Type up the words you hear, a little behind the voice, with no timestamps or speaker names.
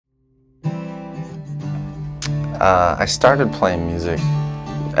I started playing music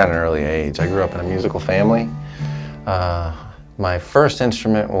at an early age. I grew up in a musical family. My first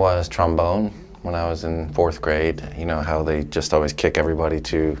instrument was trombone when I was in 4th grade. You know how they just always kick everybody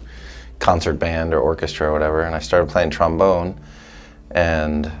to concert band or orchestra or whatever, and I started playing trombone,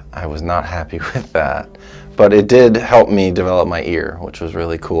 and I was not happy with that. But it did help me develop my ear, which was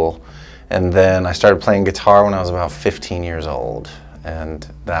really cool. And then I started playing guitar when I was about 15 years old, and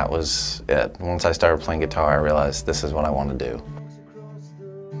that was it. Once I started playing guitar, I realized this is what I want to do.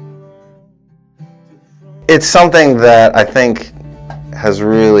 It's something that I think has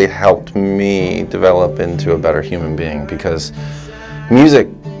really helped me develop into a better human being, because music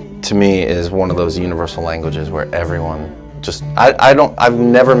to me is one of those universal languages where everyone just, I've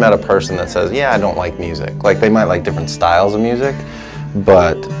never met a person that says, yeah, I don't like music. Like, they might like different styles of music,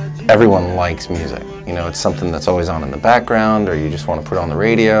 but everyone likes music. You know, it's something that's always on in the background, or you just want to put on the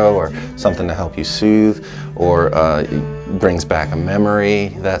radio, or something to help you soothe, or brings back a memory,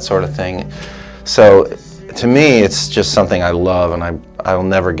 that sort of thing. So to me, it's just something I love, and I'll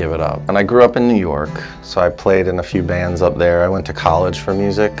never give it up. And I grew up in New York, so I played in a few bands up there. I went to college for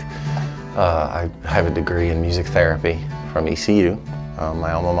music. I have a degree in music therapy from ECU,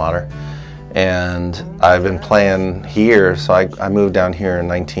 my alma mater. And I've been playing here, so I moved down here in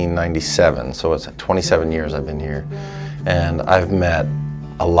 1997, so it's 27 years I've been here. And I've met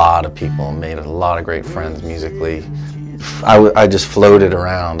a lot of people, made a lot of great friends musically. I just floated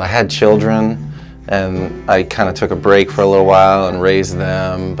around. I had children, and I kind of took a break for a little while and raised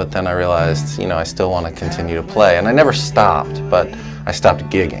them, but then I realized, you know, I still want to continue to play. And I never stopped, but I stopped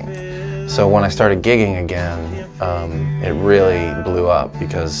gigging. So when I started gigging again, it really blew up,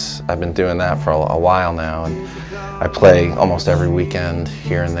 because I've been doing that for a while now, and I play almost every weekend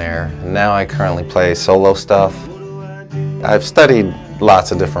here and there. And now I currently play solo stuff. I've studied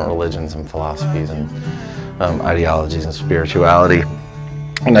lots of different religions and philosophies and ideologies and spirituality,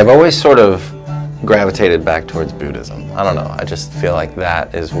 and I've always sort of gravitated back towards Buddhism. I don't know, I just feel like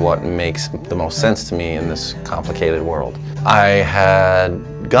that is what makes the most sense to me in this complicated world. I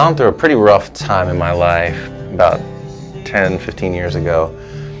had gone through a pretty rough time in my life about 10, 15 years ago,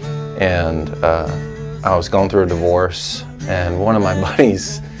 and I was going through a divorce, and one of my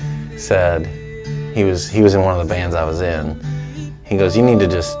buddies said, he was in one of the bands I was in, he goes, you need to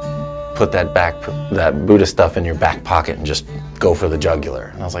just put that Buddha stuff in your back pocket and just go for the jugular.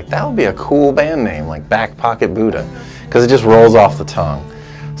 And I was like, that would be a cool band name, like Back Pocket Buddha, because it just rolls off the tongue.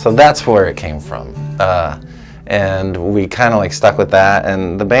 So that's where it came from. And we kind of like stuck with that,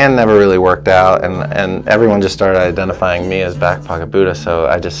 and the band never really worked out, and everyone just started identifying me as Back Pocket Buddha, so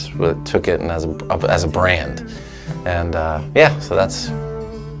I just took it as a brand. And yeah, so that's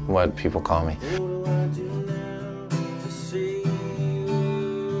what people call me.